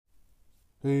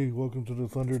Hey, welcome to the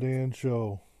Thunder Dan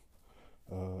Show.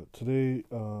 Today,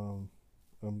 I'm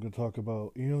going to talk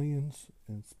about aliens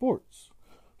and sports.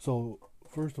 So,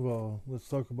 first of all, let's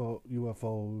talk about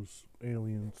UFOs,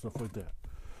 aliens, stuff like that.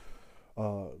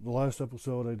 The last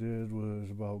episode I did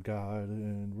was about God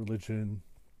and religion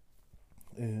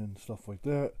and stuff like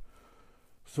that.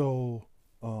 So,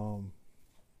 um,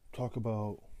 talk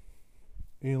about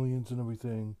aliens and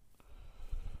everything.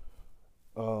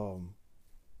 Um,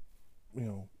 you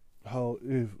know, how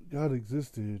if God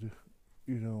existed,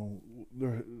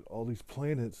 there all these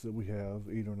planets that we have,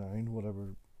 8 or 9, whatever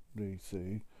they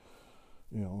say.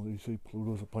 They say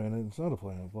Pluto's a planet. And it's not a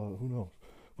planet, but who knows?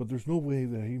 But there's no way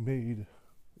that he made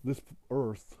this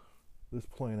Earth, this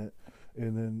planet,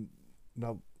 and then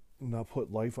not not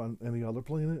put life on any other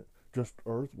planet. Just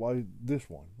Earth. Why this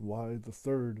one? Why the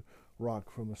third rock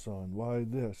from the sun? Why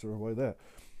this or why that?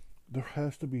 There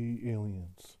has to be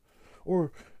aliens.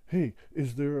 Or, hey,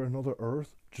 is there another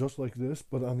Earth just like this,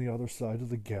 but on the other side of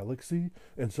the galaxy,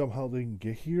 and somehow they can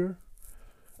get here?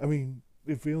 I mean,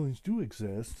 if aliens do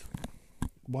exist,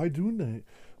 why don't they?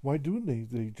 Why don't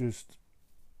they just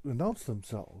announce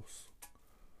themselves?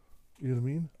 You know what I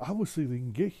mean? Obviously, they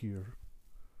can get here.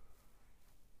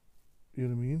 You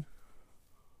know what I mean?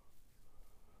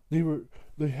 They were.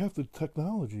 They have the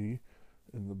technology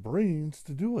and the brains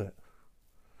to do it.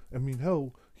 I mean,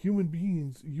 hell, human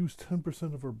beings use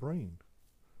 10% of our brain.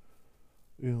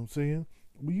 You know what I'm saying?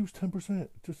 We use 10%.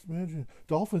 Just imagine.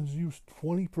 Dolphins use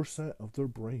 20% of their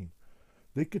brain.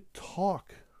 They could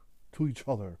talk to each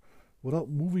other without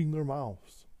moving their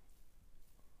mouths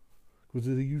because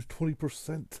they use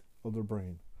 20% of their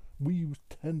brain. We use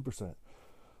 10%.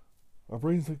 Our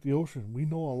brain's like the ocean. We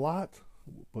know a lot,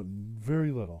 but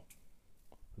very little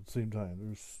at the same time.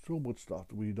 There's so much stuff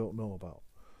that we don't know about.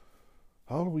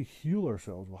 How do we heal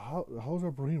ourselves? Well, how does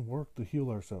our brain work to heal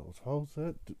ourselves? How's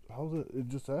that? How's that? It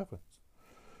just happens.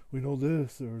 We know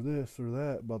this or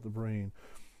that about the brain.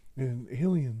 And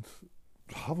aliens,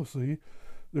 obviously,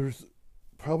 there's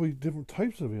probably different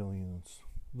types of aliens.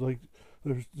 Like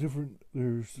there's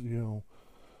the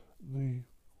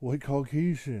white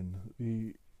Caucasian,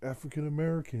 the African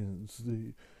Americans,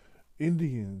 the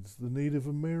Indians, the Native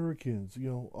Americans,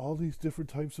 all these different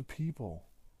types of people.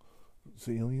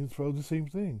 So aliens probably the same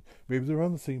thing. Maybe they're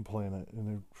on the same planet and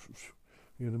they're,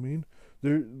 you know what I mean?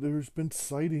 There's been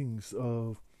sightings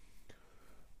of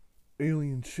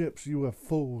alien ships,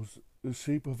 UFOs, the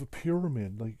shape of a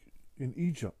pyramid, like in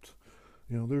Egypt.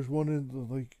 There's one in the,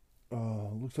 like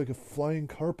looks like a flying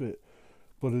carpet,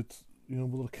 but it's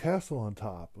with a castle on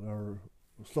top or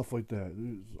stuff like that.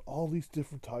 There's all these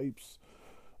different types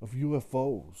of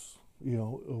UFOs.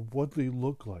 Of what they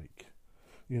look like.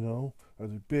 Are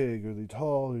they big? Are they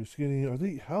tall? Are they skinny? Are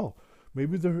they hell?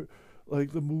 Maybe they're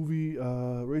like the movie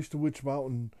Race to Witch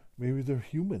Mountain. Maybe they're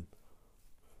human.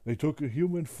 They took a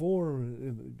human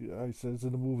form, I says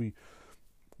in the movie,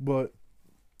 but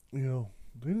they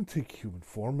didn't take human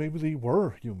form. Maybe they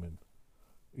were human.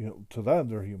 To them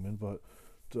they're human, but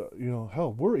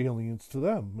hell, we're aliens to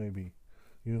them. Maybe,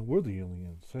 we're the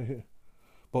aliens.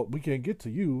 But we can't get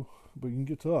to you, but you can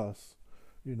get to us.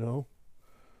 You know,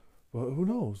 but who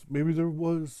knows? Maybe there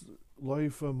was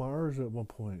life on Mars at one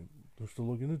point. They're still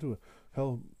looking into it.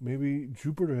 Hell, maybe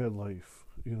Jupiter had life.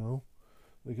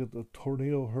 They got the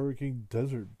tornado, hurricane,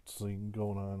 desert thing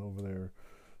going on over there.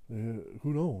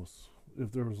 Who knows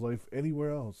if there was life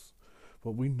anywhere else?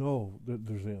 But we know that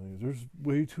there's aliens. There's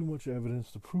way too much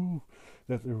evidence to prove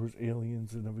that there was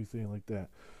aliens and everything like that.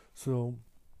 So,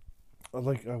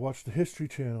 I watch the History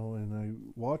Channel and I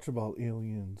watch about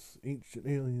aliens, ancient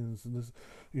aliens, and this.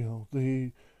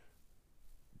 They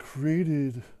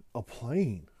created a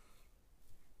plane,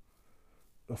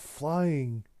 a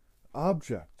flying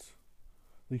object.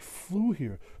 They flew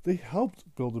here. They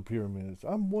helped build the pyramids.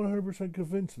 I'm 100%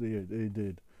 convinced they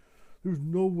did. There's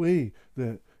no way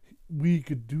that we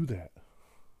could do that.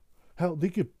 Hell, they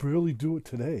could barely do it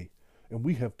today. And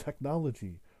we have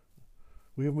technology.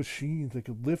 We have machines that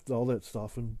could lift all that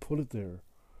stuff and put it there.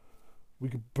 We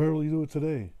could barely do it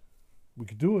today. We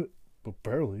could do it, but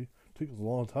barely. It took us a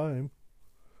long time.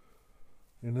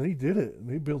 And they did it. And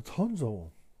they built tons of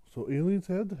them. So aliens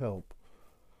had to help.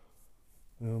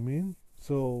 You know what I mean?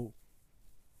 So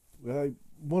I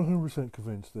 100%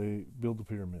 convinced they built the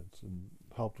pyramids and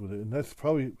helped with it. And that's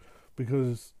probably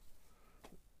because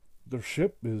their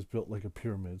ship is built like a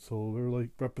pyramid. So they're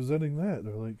like representing that.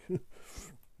 They're like,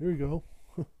 here you go.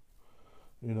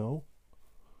 you know,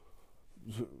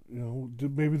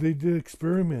 maybe they did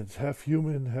experiments, half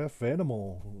human, half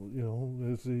animal.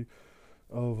 As the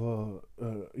of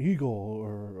a eagle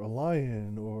or a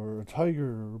lion or a tiger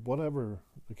or whatever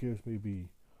the case may be.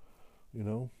 You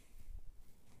know,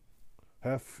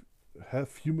 half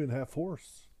half human, half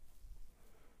horse.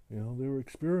 You know, they were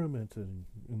experimenting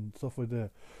and stuff like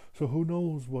that. So who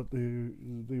knows what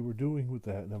they were doing with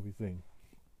that and everything.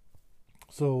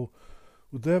 So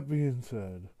with that being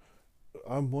said,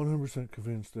 I'm 100%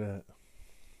 convinced that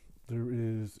there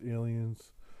is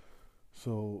aliens.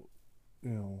 So,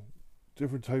 you know,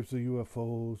 different types of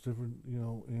UFOs, different,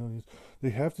 aliens.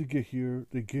 They have to get here.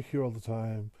 They get here all the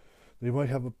time. They might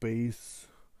have a base.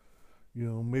 You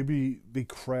know, maybe they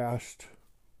crashed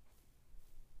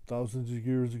thousands of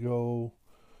years ago.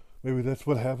 Maybe that's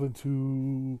what happened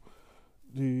to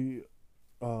the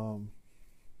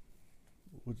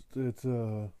what's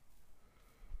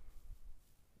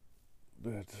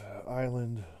that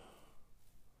island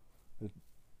that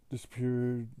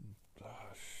disappeared.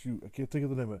 Ah, shoot, I can't think of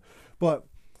the name of it. But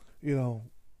you know,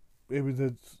 maybe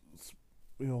that's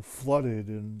flooded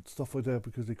and stuff like that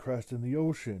because they crashed in the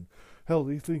ocean. Hell,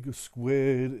 they think of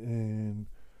squid and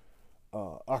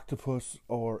octopus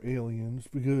or aliens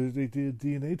because they did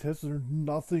DNA tests. There's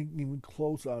nothing even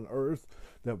close on Earth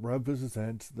that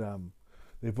represents them.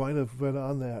 They might have been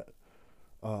on that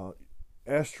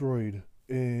asteroid,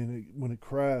 and when it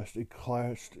crashed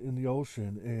in the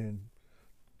ocean, and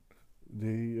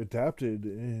they adapted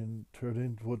and turned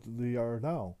into what they are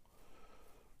now.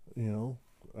 You know,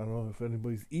 I don't know if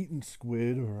anybody's eaten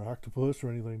squid or octopus or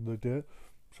anything like that,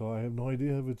 so I have no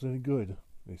idea if it's any good.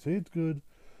 They say it's good,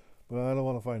 but I don't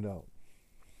want to find out.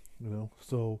 You know,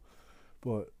 so,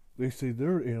 but they say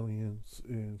they're aliens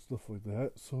and stuff like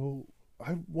that, so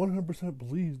I 100%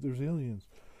 believe there's aliens.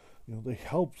 You know, they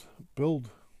helped build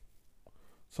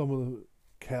some of the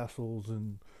castles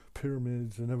and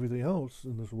pyramids and everything else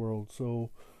in this world, so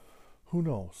who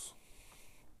knows?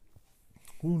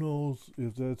 Who knows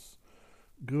if that's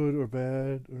good or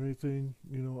bad or anything?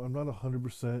 You know, I'm not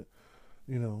 100%.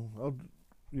 I'll,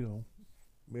 you know,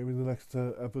 maybe the next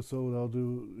episode I'll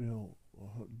do,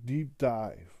 a deep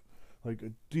dive, like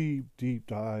a deep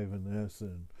dive in this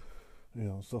and,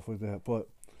 stuff like that. But,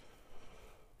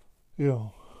 you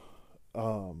know,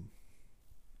 um,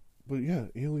 but yeah,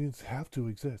 aliens have to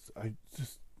exist. I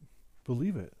just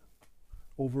believe it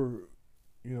over,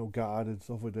 God and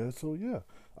stuff like that. So yeah,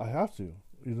 I have to.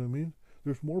 You know what I mean?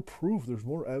 There's more proof. There's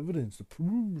more evidence that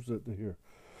proves that they're here.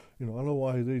 I don't know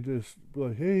why they just be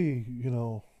like, hey,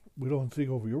 we don't take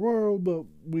over your world, but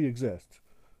we exist.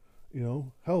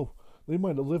 Hell, they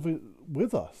might have lived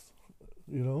with us.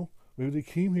 Maybe they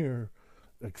came here,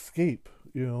 escape.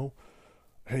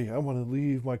 Hey, I want to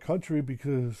leave my country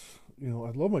because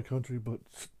I love my country, but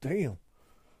damn,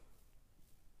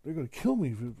 they're gonna kill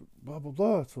me. Blah blah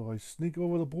blah. So I sneak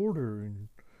over the border and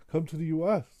come to the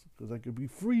U.S. because I could be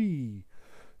free.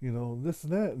 And this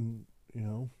and that, and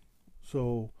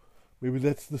so maybe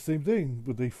that's the same thing,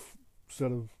 but they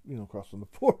instead of crossing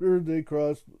the border, they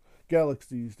crossed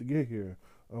galaxies to get here.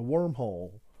 A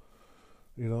wormhole.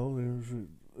 There's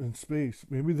in space.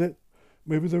 Maybe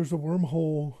there's a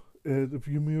wormhole at the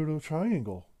Bermuda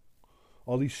Triangle.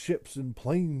 All these ships and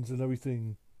planes and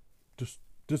everything just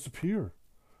disappear.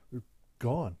 They're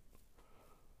gone.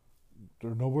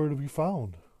 They're nowhere to be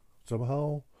found.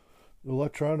 Somehow, the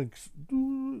electronics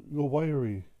go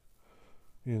wiry.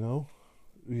 You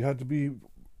had to be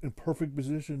in perfect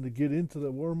position to get into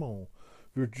the wormhole.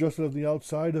 If you're just on the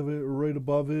outside of it, or right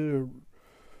above it, or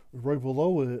right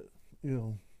below it,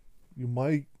 you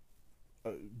might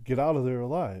get out of there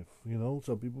alive.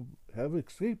 Some people have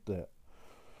escaped that.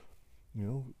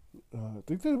 I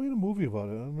think they made a movie about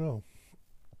it. I don't know,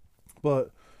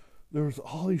 but there's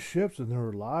all these ships, and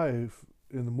they're alive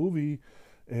in the movie,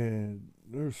 and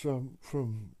there's some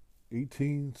from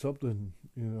 18 something.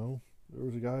 There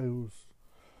was a guy who was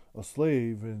a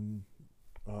slave, and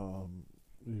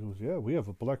he goes, "Yeah, we have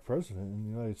a black president in the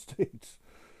United States."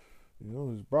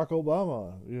 There's Barack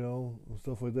Obama, and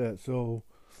stuff like that. So,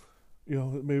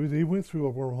 maybe they went through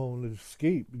a wormhole and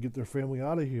escaped and get their family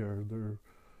out of here.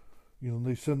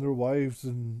 They send their wives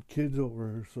and kids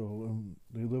over, so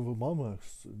they live among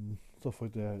us and stuff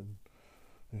like that.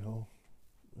 And,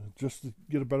 just to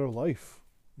get a better life.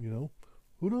 Who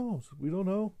knows? We don't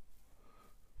know.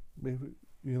 Maybe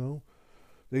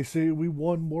they say we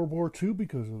won World War II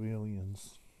because of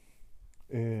aliens,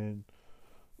 and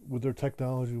with their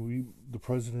technology, the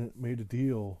president made a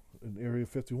deal in Area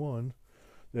 51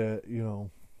 that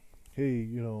hey,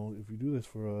 if you do this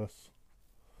for us,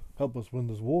 help us win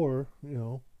this war,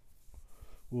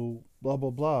 we'll blah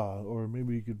blah blah, or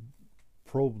maybe you could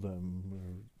probe them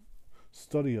or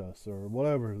study us or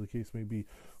whatever the case may be.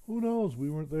 Who knows? We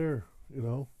weren't there. you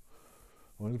know.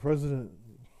 Only the president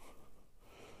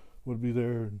would be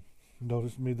there and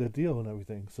notice made that deal and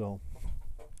everything. So,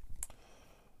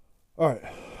 all right,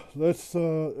 let's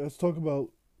talk about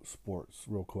sports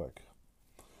real quick.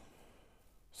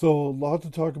 So, a lot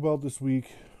to talk about this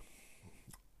week.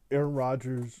 Aaron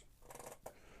Rodgers,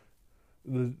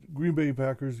 the Green Bay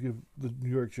Packers give the New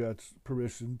York Jets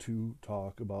permission to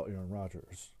talk about Aaron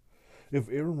Rodgers. If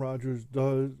Aaron Rodgers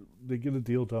they get a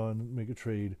deal done, make a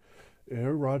trade.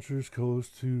 Aaron Rodgers goes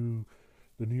to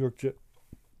the New York Jets.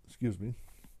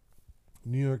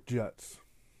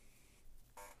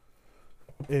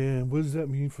 And what does that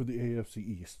mean for the AFC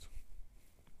East?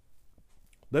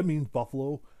 That means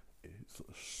Buffalo is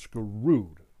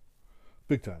screwed.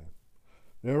 Big time.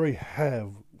 They already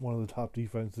have one of the top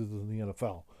defenses in the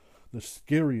NFL. The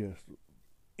scariest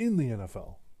in the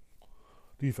NFL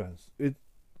defense. It's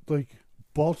like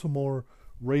Baltimore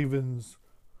Ravens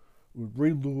with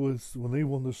Ray Lewis when they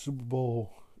won the Super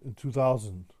Bowl in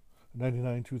 2000,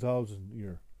 99-2000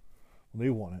 year. When they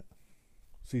won it.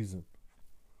 Season.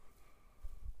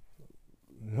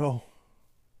 You know,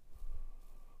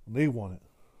 when they won it.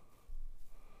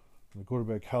 And the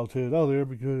quarterback touted out there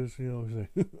because, you know, he's like,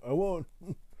 I won.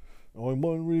 Only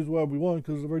one reason why we won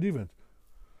because of our defense.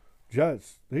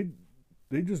 Jets, they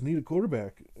just need a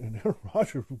quarterback. And Aaron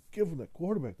Rodgers will give them that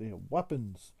quarterback. They have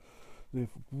weapons. They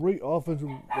have great offensive.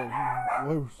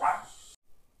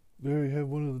 They have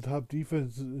one of the top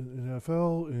defenses in the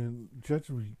NFL. And Jets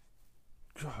will be,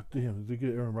 God damn, if they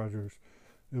get Aaron Rodgers,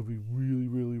 it'll be really,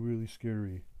 really, really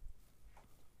scary.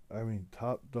 I mean,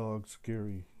 top dog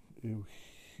scary. It'll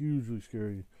hugely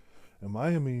scary. And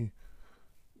Miami,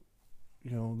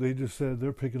 you know, they just said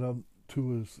they're picking up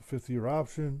Tua's fifth-year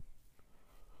option.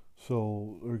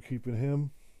 So they're keeping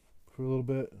him for a little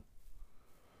bit.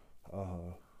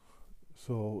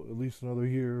 So at least another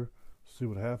year, see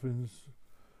what happens.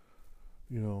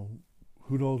 You know,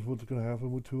 who knows what's going to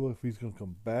happen with Tua, if he's going to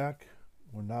come back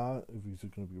or not, if he's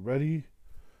going to be ready.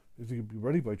 Is he going to be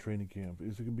ready by training camp?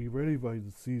 Is he going to be ready by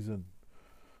the season?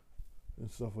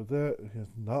 And stuff like that. He has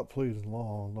not played in a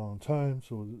long, long time,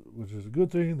 so which is a good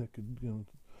thing. That could, you know,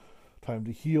 time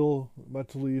to heal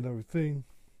mentally and everything.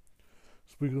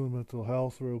 Speaking of mental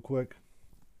health, real quick,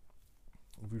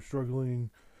 if you're struggling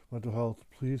mental health,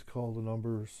 please call the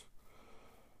numbers.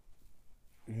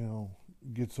 You know,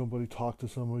 get somebody, talk to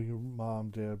somebody, your mom,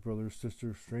 dad, brother,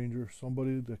 sister, stranger,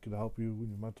 somebody that can help you with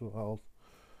your mental health.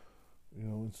 You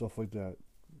know, and stuff like that.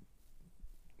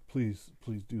 Please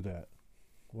do that.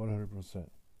 100%.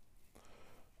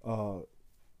 You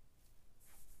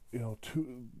know,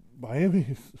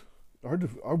 Miami,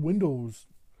 our windows,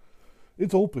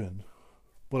 it's open,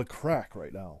 but a crack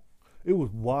right now. It was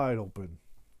wide open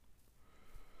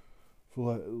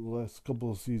for the last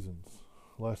couple of seasons,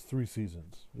 last 3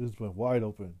 seasons. It's been wide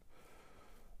open.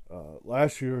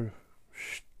 Last year,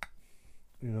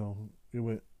 you know, it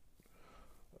went.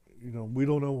 You know, we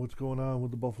don't know what's going on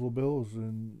with the Buffalo Bills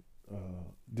and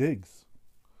Diggs.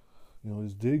 You know,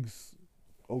 is Diggs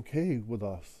okay with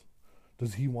us?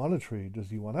 Does he want to trade?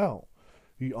 Does he want out?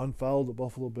 He unfollowed the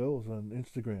Buffalo Bills on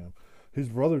Instagram. His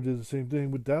brother did the same thing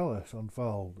with Dallas,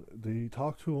 unfollowed. They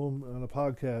talked to him on a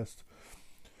podcast,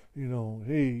 you know,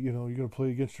 hey, you know, you're going to play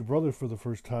against your brother for the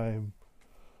first time.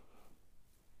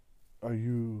 What do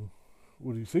you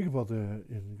think about that?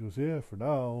 And he goes, yeah, for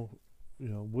now. You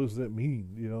know, what does that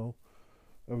mean? You know,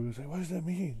 everyone say, what does that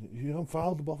mean? You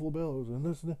unfollowed the Buffalo Bills and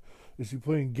this and that. Is he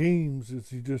playing games?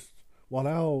 Is he just want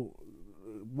out?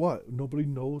 What? Nobody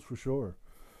knows for sure.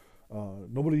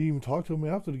 Nobody even talked to him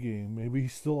after the game. Maybe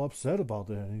he's still upset about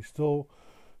that. He's still,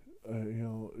 you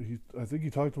know, I think he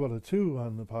talked about it too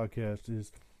on the podcast.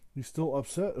 He's still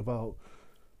upset about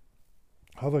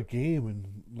how that game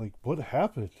and like what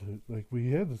happened. Like we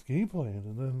had this game plan,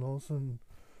 and then all of a sudden,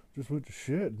 just went to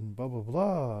shit and blah blah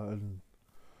blah, and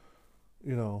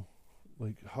you know,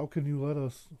 like how can you let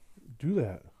us do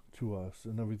that to us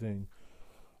and everything?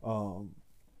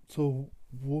 So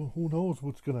who knows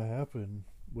what's gonna happen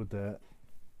with that?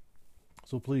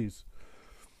 So please,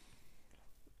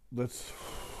 let's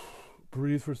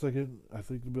breathe for a second. I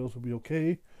think the Bills will be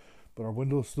okay, but our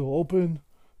window's still open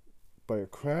by a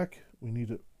crack. We need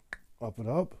to up it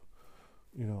up.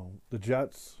 You know, the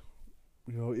Jets.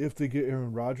 You know, if they get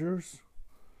Aaron Rodgers,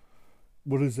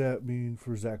 what does that mean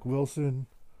for Zach Wilson,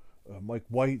 Mike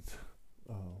White,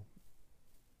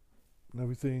 and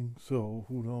everything? So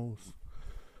who knows?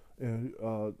 And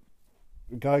a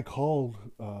guy called,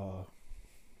 I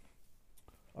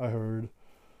heard,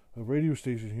 a radio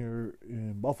station here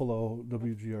in Buffalo,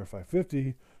 WGR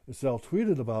 550, and Sal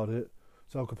tweeted about it.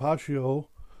 Sal Capaccio,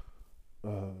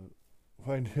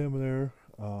 find him there.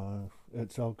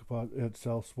 at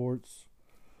Sal Sports.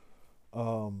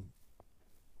 Um,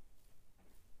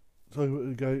 so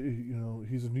the guy,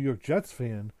 he's a New York Jets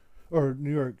fan or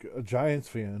New York Giants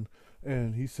fan,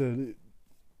 and he said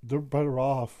they're better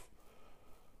off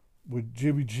with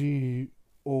Jimmy G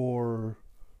or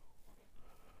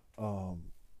um,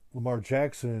 Lamar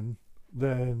Jackson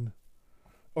than,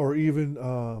 or even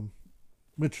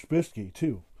Mitch Trubisky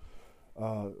too.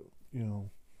 Uh,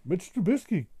 Mitch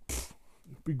Trubisky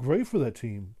would be great for that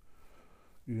team.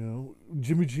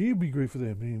 Jimmy G would be great for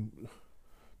them. I mean,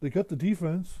 they got the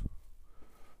defense,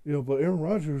 but Aaron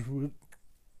Rodgers would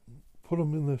put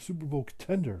them in the Super Bowl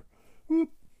contender. Whoop,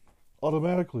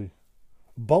 automatically.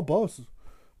 Bump us.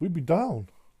 We'd be down.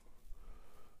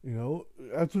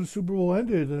 After the Super Bowl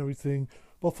ended and everything,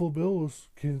 Buffalo Bills,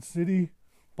 Kansas City,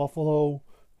 Buffalo,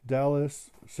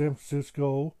 Dallas, San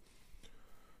Francisco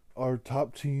are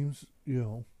top teams,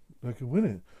 that could win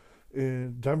it.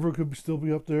 And Denver could still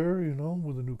be up there,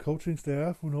 with a new coaching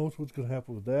staff. Who knows what's going to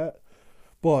happen with that.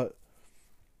 But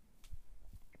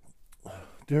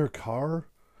Derek Carr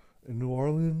in New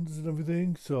Orleans and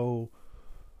everything. So,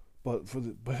 but for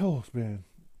the Bills, man,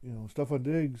 Stephon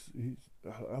Diggs,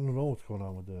 I don't know what's going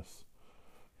on with this.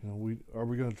 Are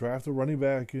we going to draft a running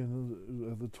back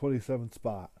in the 27th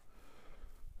spot?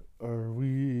 What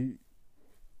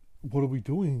are we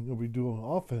doing? Are we doing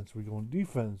offense? Are we going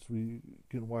defense? Are we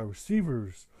getting wide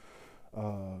receivers?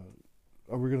 Are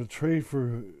we going to trade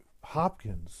for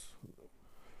Hopkins?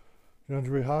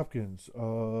 DeAndre Hopkins?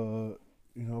 Are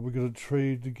we going to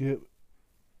trade to get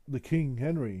the King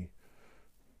Henry?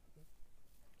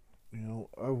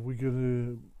 Are we going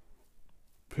to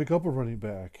pick up a running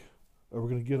back? Are we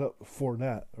going to get up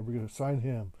Fournette? Are we going to sign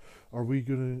him? Are we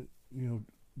going to,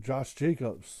 Josh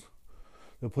Jacobs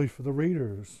that plays for the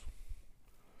Raiders?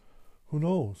 Who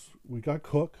knows? We got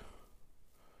Cook.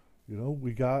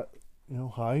 We got,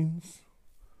 Hines.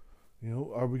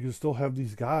 Are we going to still have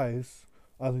these guys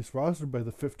on this roster by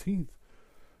the 15th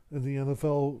in the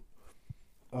NFL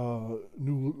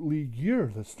new league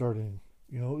year that's starting?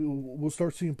 We'll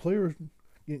start seeing players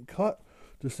getting cut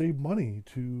to save money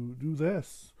to do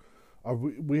this.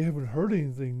 We haven't heard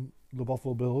anything, the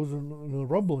Buffalo Bills, and the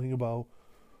rumbling about,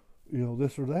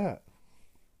 this or that.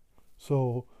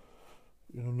 So,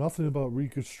 nothing about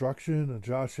reconstruction of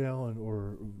Josh Allen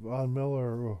or Von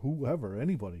Miller or whoever,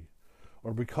 anybody.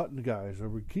 Are we cutting guys? Are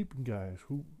we keeping guys?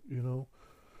 If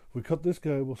we cut this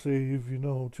guy, we'll save,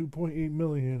 $2.8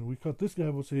 million. We cut this guy,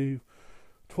 we'll save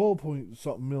 12 point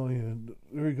something million.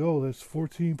 There you go. That's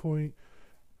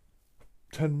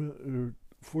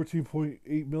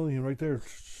 14.8 million right there.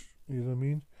 You know what I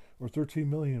mean? Or 13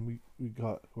 million we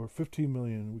got, or 15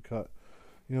 million we cut.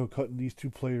 Cutting these 2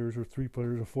 players or 3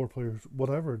 players or 4 players,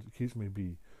 whatever the case may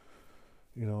be.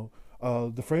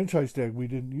 The franchise tag, we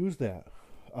didn't use that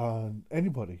on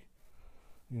anybody.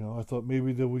 I thought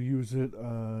maybe they would use it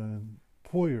on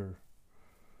Poyer.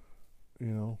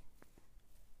 And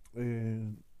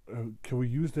can we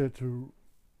use that to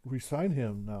re-sign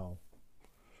him now?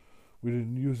 We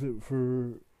didn't use it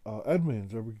for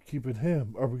Edmonds. Are we keeping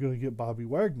him? Are we going to get Bobby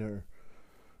Wagner?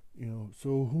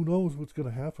 So who knows what's going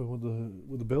to happen with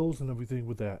the Bills and everything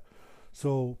with that.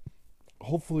 So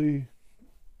hopefully,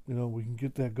 we can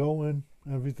get that going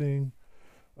and everything.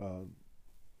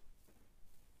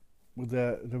 With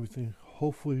that and everything,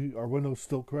 hopefully our window's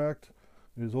still cracked.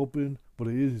 It is open, but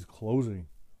it is closing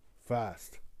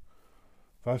fast.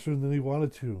 Faster than he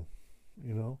wanted to,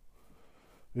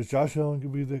 Is Josh Allen going to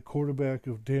be the quarterback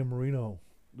of Dan Marino,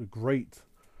 the great,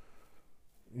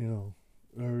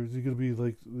 or is he going to be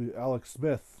like the Alex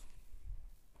Smith?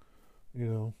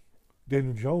 Daniel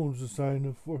Jones just signed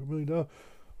a $4 million.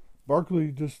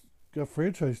 Barkley just got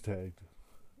franchise tagged,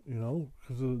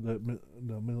 because of that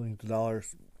the millions of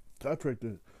dollars contract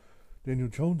that Daniel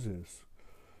Jones is.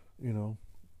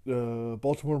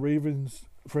 Baltimore Ravens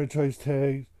franchise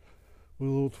tagged with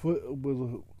a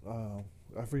little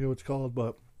I forget what it's called,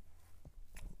 but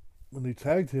when they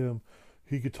tagged him,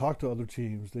 he could talk to other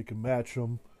teams. They could match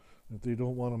him. If they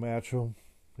don't want to match him,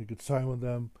 they could sign with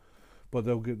them, but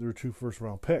they'll get their 2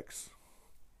 first-round picks,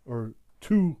 or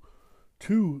two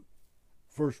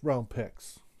first-round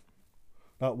picks,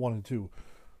 not 1 and 2.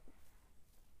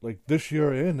 Like this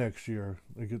year and next year,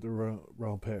 they get their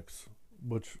round picks,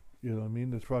 which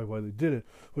that's probably why they did it.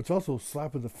 But it's also a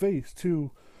slap in the face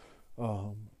too,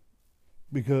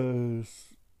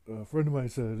 because a friend of mine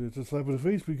said it's a slap in the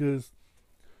face because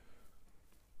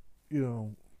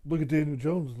look at Daniel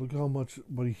Jones. Look how much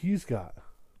money he's got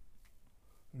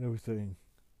and everything.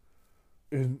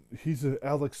 And he's an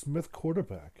Alex Smith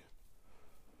quarterback.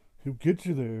 He'll get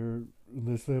you there and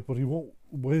this, that, but he won't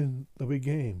win the big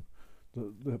game.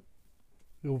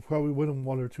 They'll probably win them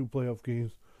one or two playoff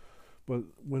games, but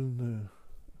win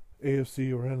the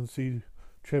AFC or NFC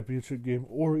championship game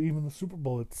or even the Super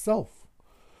Bowl itself.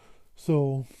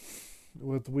 So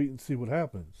we'll have to wait and see what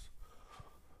happens.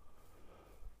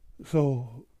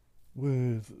 So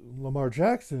with Lamar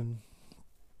Jackson,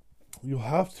 you'll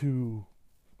have to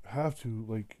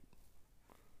like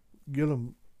get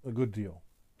him a good deal.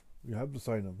 You have to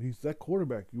sign him. He's that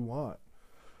quarterback you want.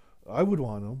 I would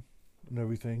want him and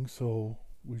everything. So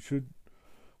we should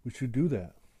do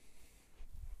that.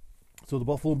 So the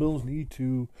Buffalo Bills need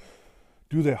to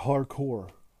do that hardcore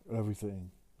and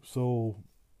everything. So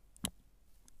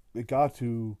they got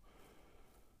to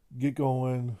get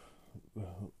going. The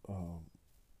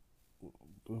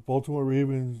Baltimore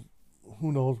Ravens,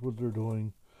 who knows what they're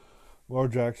doing. Lamar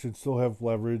Jackson still have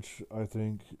leverage, I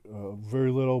think.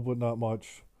 Very little, but not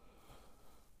much.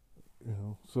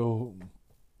 So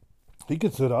he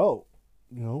could sit out.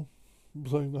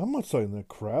 It's like, I'm not signing that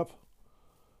crap.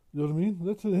 You know what I mean?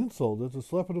 That's an insult. That's a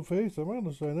slap in the face. I'm not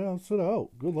going to sign out. Sit out.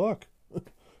 Good luck.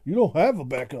 You don't have a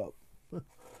backup.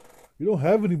 You don't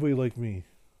have anybody like me.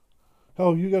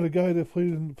 Hell, you got a guy that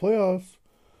played in the playoffs.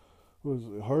 Was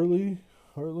it Huntley?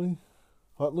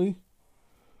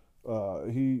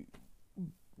 He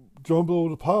jumped over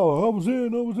the pile. I was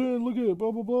in. Look at it.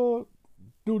 Blah, blah, blah.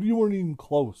 Dude, you weren't even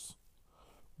close.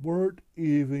 Weren't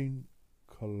even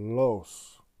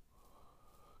close.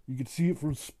 You could see it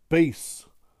from space,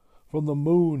 from the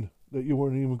moon, that you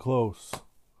weren't even close.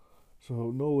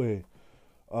 So, no way.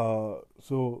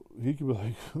 So he could be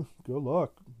like, good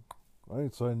luck. I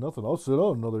ain't signing nothing. I'll sit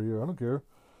out another year. I don't care.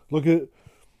 Look at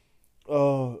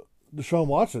Deshaun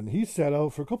Watson. He sat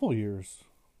out for a couple of years.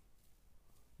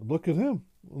 Look at him.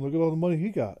 Look at all the money he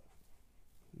got.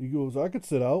 He goes, I could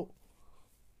sit out.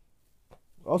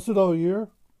 I'll sit out a year.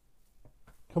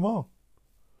 Come on.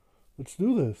 Let's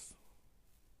do this.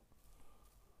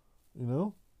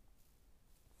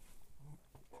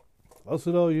 I'll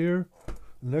sit out a year.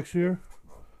 Next year,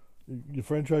 your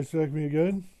franchise tag me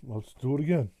again. Let's do it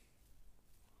again.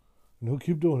 And he'll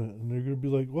keep doing it. And they're going to be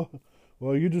like,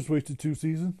 well, you just wasted 2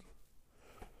 seasons.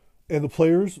 And the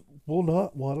players will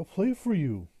not want to play for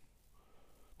you.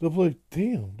 They'll be like,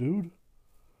 damn, dude.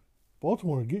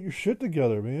 Baltimore, get your shit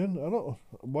together, man.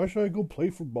 Why should I go play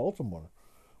for Baltimore?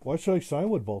 Why should I sign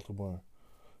with Baltimore?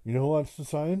 You know who wants to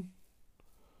sign?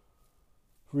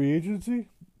 Free agency?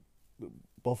 The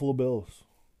Buffalo Bills.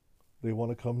 They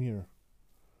want to come here.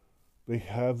 They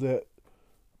have that,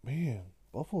 man,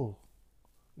 Buffalo,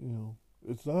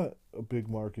 it's not a big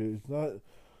market. It's not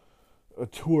a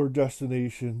tour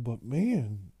destination, but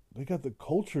man, they got the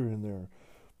culture in there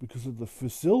because of the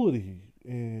facility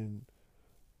and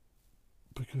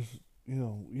because,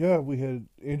 we had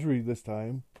injury this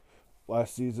time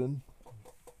last season,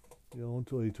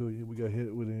 until we got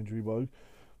hit with an injury bug,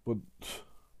 but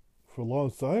for a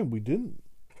long time we didn't,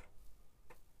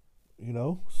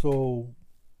 so,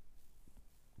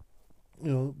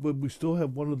 but we still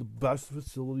have one of the best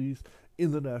facilities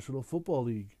in the National Football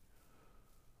League.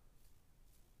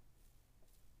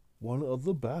 One of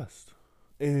the best.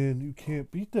 And you can't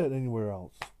beat that anywhere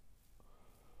else.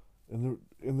 And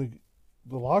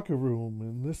the locker room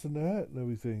and this and that and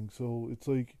everything. So it's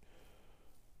like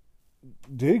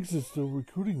Diggs is still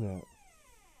recruiting that.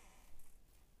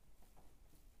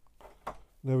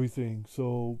 And everything.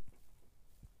 So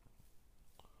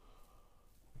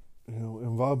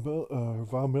and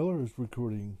Von Miller is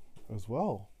recruiting as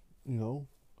well.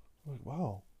 Like,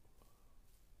 wow.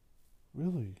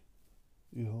 Really?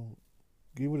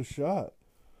 Give it a shot.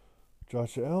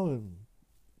 Josh Allen,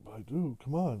 like, dude,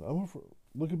 come on.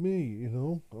 Look at me,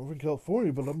 I'm from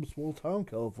California, but I'm a small town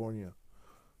California.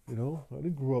 I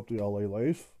didn't grow up the LA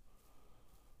life.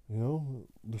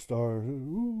 The stars,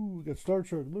 we got Star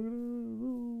Trek, look at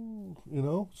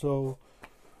it, so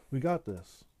we got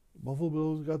this. Buffalo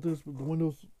Bills got this with the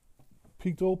windows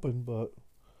peeked open, but,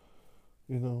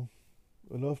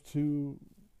 enough to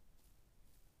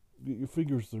get your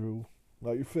fingers through,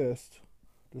 not your fist,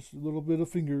 just a little bit of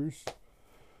fingers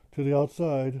to the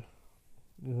outside,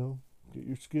 get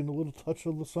your skin a little touch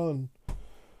of the sun.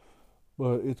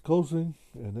 But it's closing,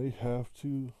 and they have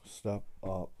to step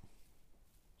up.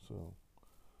 So,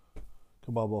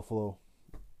 come on, Buffalo.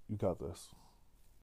 You got this.